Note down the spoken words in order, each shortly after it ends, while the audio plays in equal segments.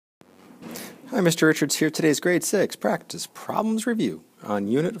Hi, Mr. Richards here. Today's grade 6 practice problems review on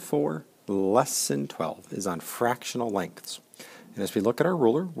Unit 4, Lesson 12 is on fractional lengths. And as we look at our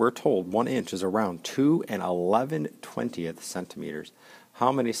ruler, we're told 1 inch is around 2 and 11/20 centimeters.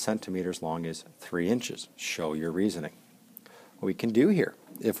 How many centimeters long is 3 inches? Show your reasoning. What we can do here,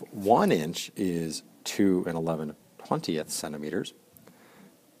 if 1 inch is 2 and 11/20 centimeters,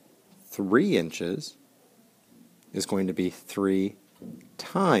 3 inches is going to be 3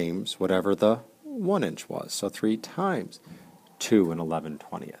 times whatever the 1 inch was. So 3 times 2 and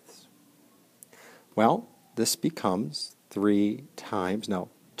 11/20. Well, this becomes 3 times, now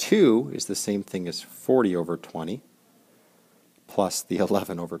 2 is the same thing as 40/20 plus the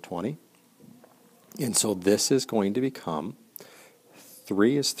 11/20. And so this is going to become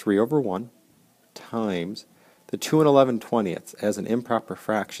 3 is 3/1 times the 2 and 11/20 as an improper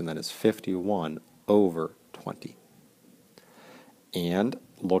fraction, that is 51/20. And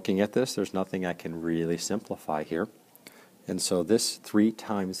looking at this, there's nothing I can really simplify here. And so this 3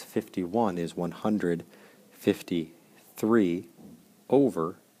 times 51 is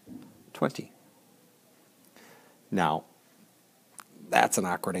 153/20. Now, that's an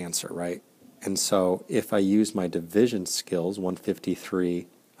awkward answer, right? And so if I use my division skills, 153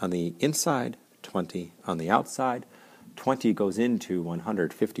 on the inside, 20 on the outside, 20 goes into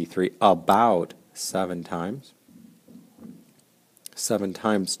 153 about 7 times. 7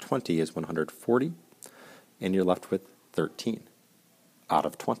 times 20 is 140, and you're left with 13 out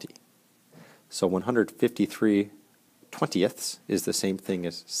of 20. So 153/20 is the same thing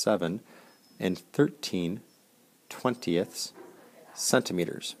as 7 and 13/20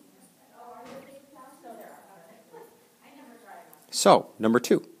 centimeters. So, number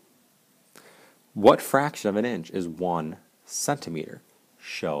 2. What fraction of an inch is 1 centimeter?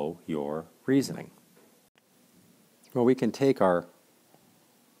 Show your reasoning. Well, we can take our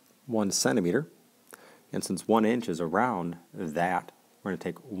 1 centimeter, and since 1 inch is around that, we're going to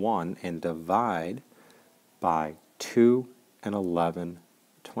take 1 and divide by 2 and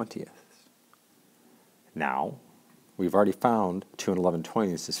 11/20. Now, we've already found 2 and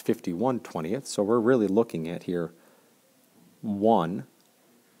 11/20 is 51/20, so we're really looking at here 1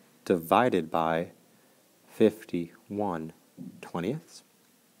 divided by 51/20.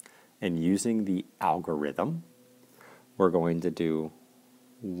 And using the algorithm, we're going to do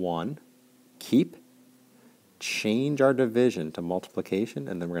 1, keep, change our division to multiplication,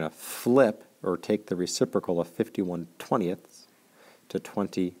 and then we're going to flip or take the reciprocal of 51/20 to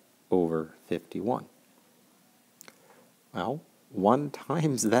 20/51. Well, 1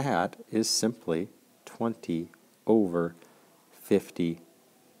 times that is simply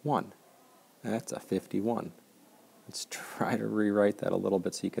 20/51. That's a 51. Let's try to rewrite that a little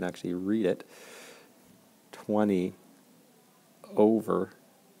bit so you can actually read it.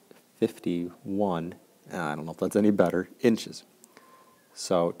 20/51, I don't know if that's any better, inches.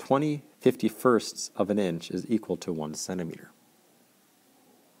 So 20/51 of an inch is equal to 1 centimeter.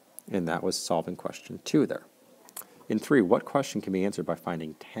 And that was solving question 2 there. In 3, what question can be answered by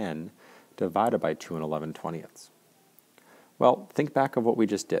finding 10 divided by 2 and 11/20? Well, think back of what we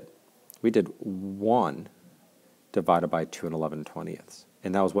just did. We did 1 divided by 2 and 11/20.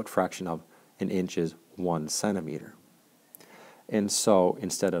 And that was what fraction of an inch is 1 centimeter. And so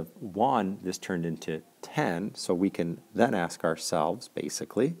instead of 1, this turned into 10, so we can then ask ourselves,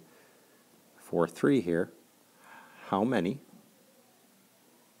 basically, for 3 here, how many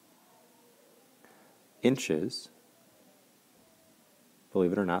inches,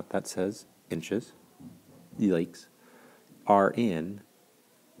 believe it or not, that says inches, yikes, are in,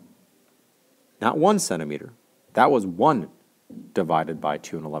 not 1 centimeter, that was 1 divided by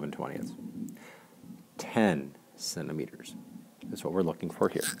 2 and 11/20. 10 centimeters. That's what we're looking for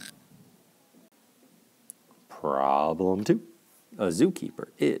here. Problem 2. A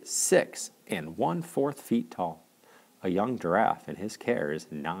zookeeper is 6 1/4 feet tall. A young giraffe in his care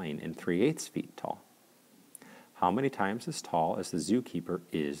is 9 3/8 feet tall. How many times as tall as the zookeeper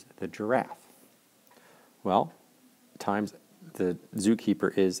is the giraffe? Well, times the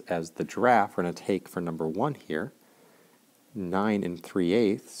zookeeper is as the giraffe, we're going to take for number 1 here, 9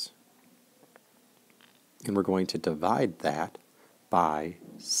 3/8, and we're going to divide that by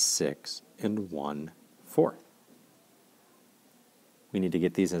 6 1/4. We need to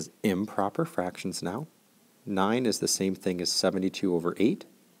get these as improper fractions now. 9 is the same thing as 72/8.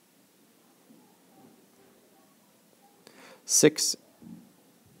 6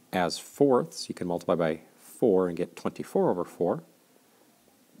 as fourths, you can multiply by 4 and get 24/4.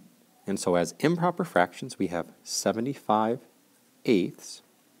 And so as improper fractions, we have 75/8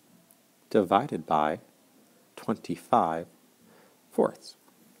 divided by 25/4.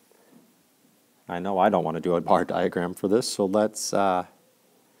 I know I don't want to do a bar diagram for this, so let's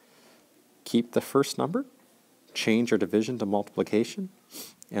keep the first number, change our division to multiplication,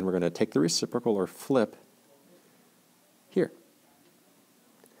 and we're going to take the reciprocal or flip here.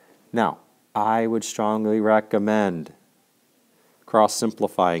 Now, I would strongly recommend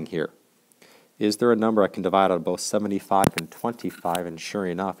cross-simplifying here. Is there a number I can divide out of both 75 and 25? And sure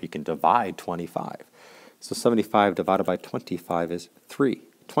enough, you can divide 25. So 75 divided by 25 is 3.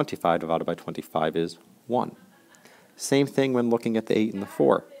 25 divided by 25 is 1. Same thing when looking at the 8 and the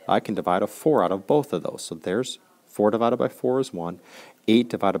 4. I can divide a 4 out of both of those. So there's 4 divided by 4 is 1. 8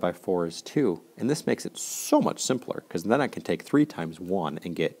 divided by 4 is 2. And this makes it so much simpler, because then I can take 3 times 1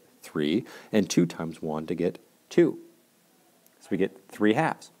 and get 3, and 2 times 1 to get 2. So we get 3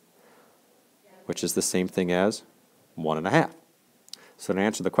 halves, which is the same thing as 1 1/2. So to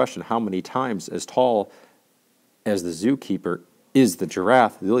answer the question, how many times as tall as the zookeeper is the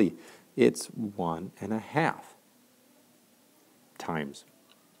giraffe? Really, it's 1 1/2 times.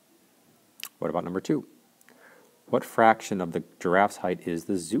 What about number 2? What fraction of the giraffe's height is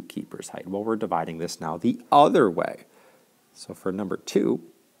the zookeeper's height? Well, we're dividing this now the other way. So for number 2,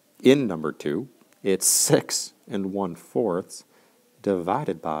 in number 2, it's 6 1/4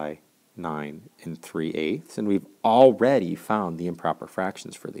 divided by 9 3/8, and we've already found the improper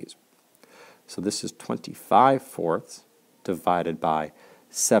fractions for these. So this is 25/4 divided by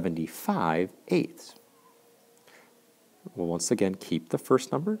 75/8. Well, once again, keep the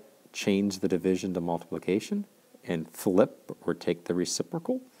first number, change the division to multiplication, and flip or take the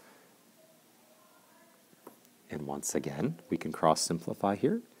reciprocal. And once again, we can cross-simplify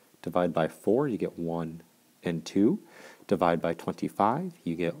here. Divide by 4, you get 1 and 2. Divide by 25,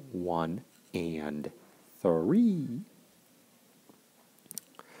 you get 1 and 3.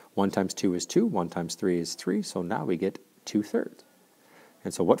 1 times 2 is 2, 1 times 3 is 3, so now we get 2/3.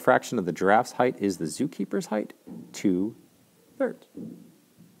 And so what fraction of the giraffe's height is the zookeeper's height? 2/3.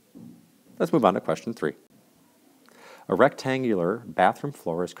 Let's move on to question 3. A rectangular bathroom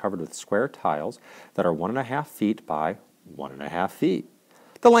floor is covered with square tiles that are 1 1/2 feet by 1 1/2 feet.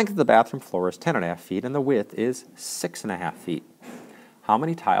 The length of the bathroom floor is 10 1/2 feet and the width is 6 1/2 feet. How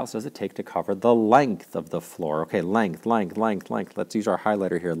many tiles does it take to cover the length of the floor? Okay, length, length, length, length. Let's use our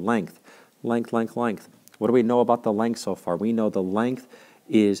highlighter here. Length, length, length, length. What do we know about the length so far? We know the length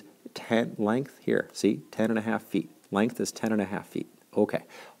is 10, length here, see, 10 1/2 feet. Length is 10 1/2 feet. Okay,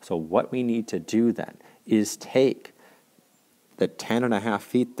 so what we need to do then is take the 10 1/2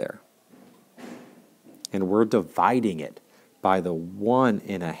 feet there, and we're dividing it by the 1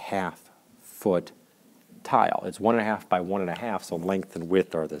 1/2 foot tile. It's 1 1/2 by 1 1/2, so length and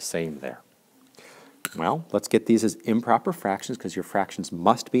width are the same there. Well, let's get these as improper fractions, because your fractions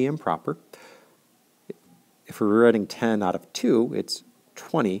must be improper. If we're writing 10 out of 2, it's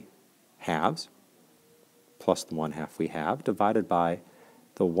 20 halves plus the 1/2 we have, divided by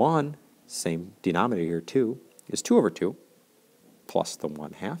the 1, same denominator here, 2, is 2/2 plus the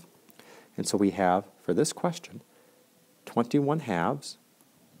 1/2. And so we have, for this question, 21 halves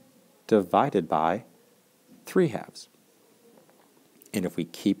divided by 3 halves. And if we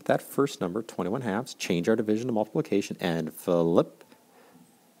keep that first number, 21 halves, change our division to multiplication, and flip,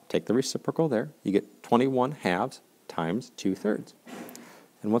 take the reciprocal there, you get 21 halves times 2/3.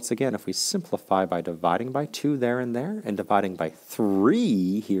 And once again, if we simplify by dividing by 2 there and there, and dividing by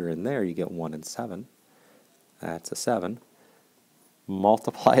 3 here and there, you get 1 and 7. That's a 7.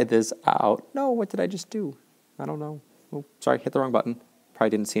 Multiply this out. No, what did I just do? I don't know. Oh, sorry, hit the wrong button. Probably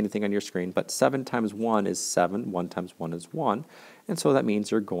didn't see anything on your screen, but 7 times 1 is 7. 1 times 1 is 1. And so that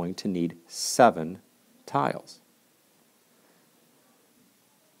means you're going to need 7 tiles.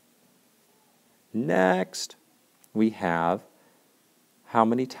 Next, we have how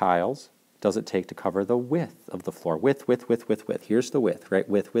many tiles does it take to cover the width of the floor? Width, width, width, width, width. Here's the width, right?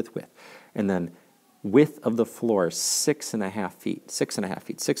 Width, width, width. And then width of the floor is 6 1/2 feet, 6 1/2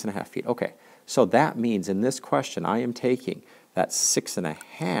 feet, 6 1/2 feet. Okay, so that means in this question I am taking that 6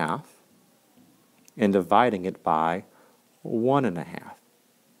 1/2 and dividing it by 1 1/2.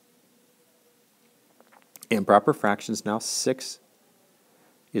 Improper fractions now, 6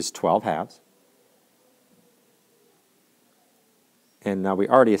 is 12 halves. And now we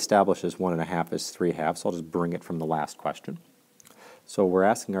already established as 1 1/2 is 3 halves, so I'll just bring it from the last question. So we're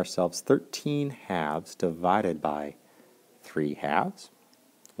asking ourselves 13 halves divided by 3 halves.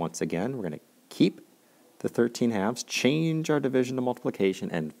 Once again, we're going to keep the 13 halves, change our division to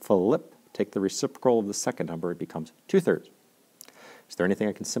multiplication, and flip, take the reciprocal of the second number, it becomes 2/3. Is there anything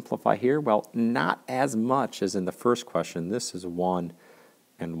I can simplify here? Well, not as much as in the first question. This is 1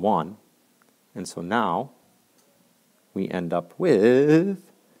 and 1. And so now we end up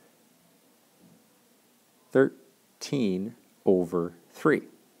with 13 over 3,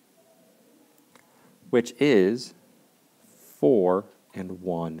 which is 4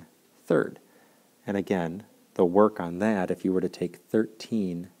 1/3. And again, the work on that, if you were to take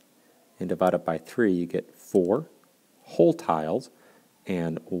 13 and divide it by 3, you get 4 whole tiles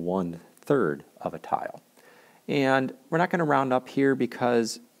and 1/3 of a tile. And we're not going to round up here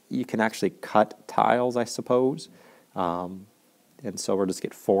because you can actually cut tiles, I suppose. And so we'll just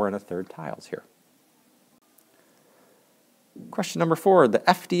get 4 1/3 tiles here. Question number 4. The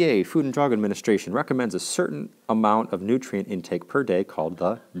FDA, Food and Drug Administration, recommends a certain amount of nutrient intake per day called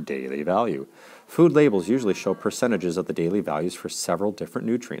the daily value. Food labels usually show percentages of the daily values for several different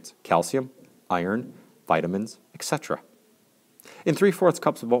nutrients: calcium, iron, vitamins, etc. In 3/4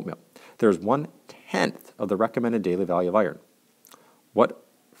 cups of oatmeal, there is 1/10 of the recommended daily value of iron. What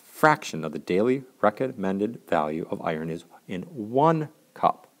fraction of the daily recommended value of iron is in 1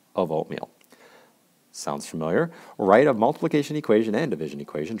 cup of oatmeal? Sounds familiar? Write a multiplication equation and division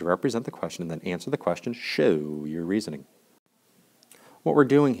equation to represent the question, and then answer the question. Show your reasoning. What we're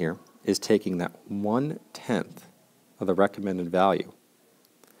doing here is taking that 1/10 of the recommended value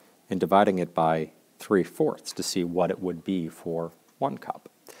and dividing it by 3/4 to see what it would be for 1 cup.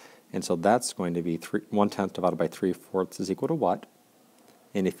 And so that's going to be 1/10 divided by 3/4 is equal to what?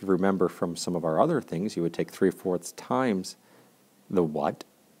 And if you remember from some of our other things, you would take 3/4 times the what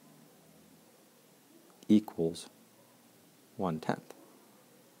equals 1/10.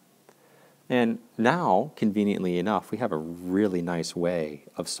 And now, conveniently enough, we have a really nice way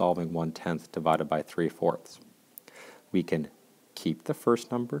of solving 1/10 divided by 3/4. We can keep the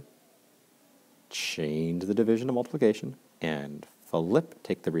first number, change the division to multiplication, and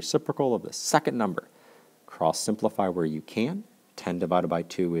take the reciprocal of the second number. Cross simplify where you can. 10 divided by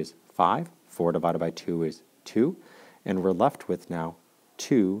 2 is 5. 4 divided by 2 is 2. And we're left with now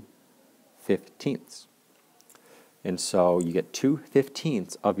 2/15. And so you get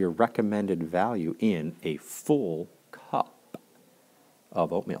 2/15 of your recommended value in a full cup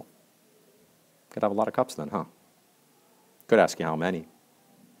of oatmeal. Could have a lot of cups then, huh? Could ask you how many.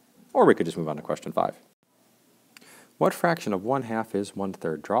 Or we could just move on to question 5. What fraction of 1/2 is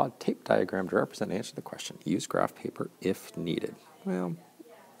 1/3? Draw a tape diagram to represent and answer the question. Use graph paper if needed. Well,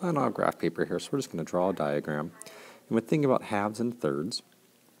 I don't have graph paper here, so we're just going to draw a diagram. And we're thinking about halves and thirds.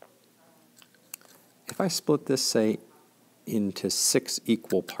 If I split this, say, into 6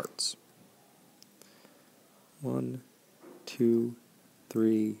 equal parts. 1, 2,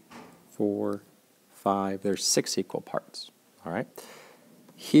 3, 4, 5. There's 6 equal parts. All right.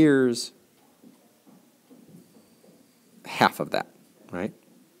 Here's half of that, right?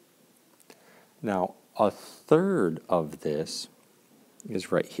 Now, 1/3 of this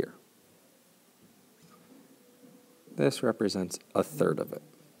is right here. This represents 1/3 of it.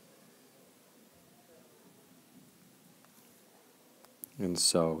 And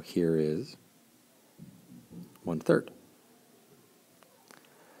so here is 1/3.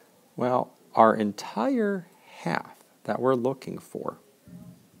 Well, our entire half that we're looking for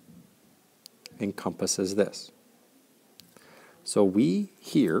encompasses this. So we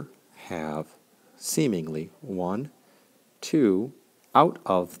here have seemingly 1, 2 out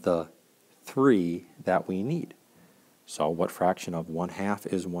of the 3 that we need. So what fraction of 1/2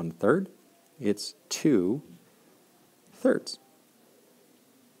 is 1/3? It's 2/3.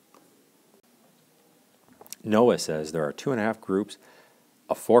 Noah says there are 2.5 groups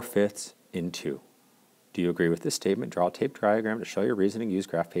of 4/5 in 2. Do you agree with this statement? Draw a tape diagram to show your reasoning. Use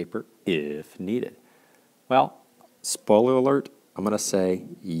graph paper if needed. Well, spoiler alert, I'm going to say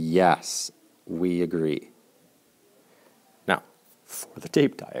yes, we agree. Now, for the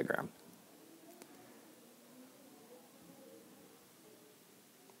tape diagram.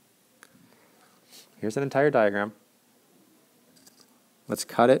 Here's an entire diagram. Let's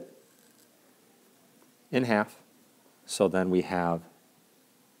cut it in half. So then we have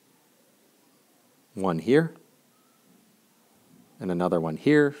 1 here and another 1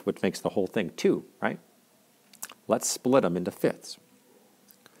 here, which makes the whole thing 2, right? Let's split them into fifths.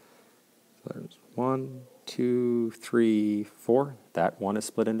 So there's 1, 2, 3, 4. That 1 is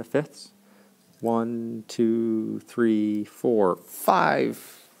split into fifths. 1, 2, 3, 4,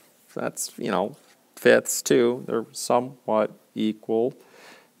 5. That's, fifths too. They're somewhat equal.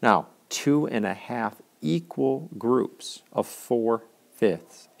 Now, 2.5 equal groups of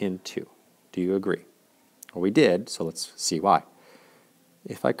 4/5 in 2. Do you agree? Well, we did, so let's see why.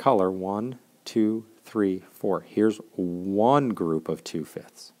 If I color 1, 2, 3, 4, here's one group of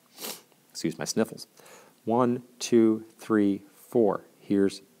 2/5. Excuse my sniffles. 1, 2, 3, 4.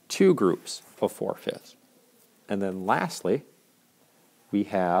 Here's 2 groups of 4/5. And then lastly, we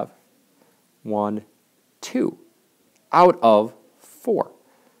have 1, 2 out of 4.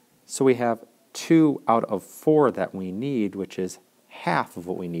 So we have 2 out of 4 that we need, which is half of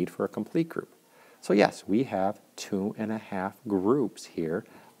what we need for a complete group. So yes, we have 2.5 groups here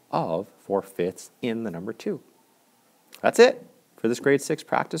of 4/5 in the number 2. That's it for this grade 6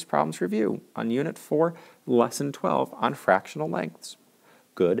 practice problems review on Unit 4, Lesson 12 on fractional lengths.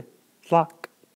 Good luck.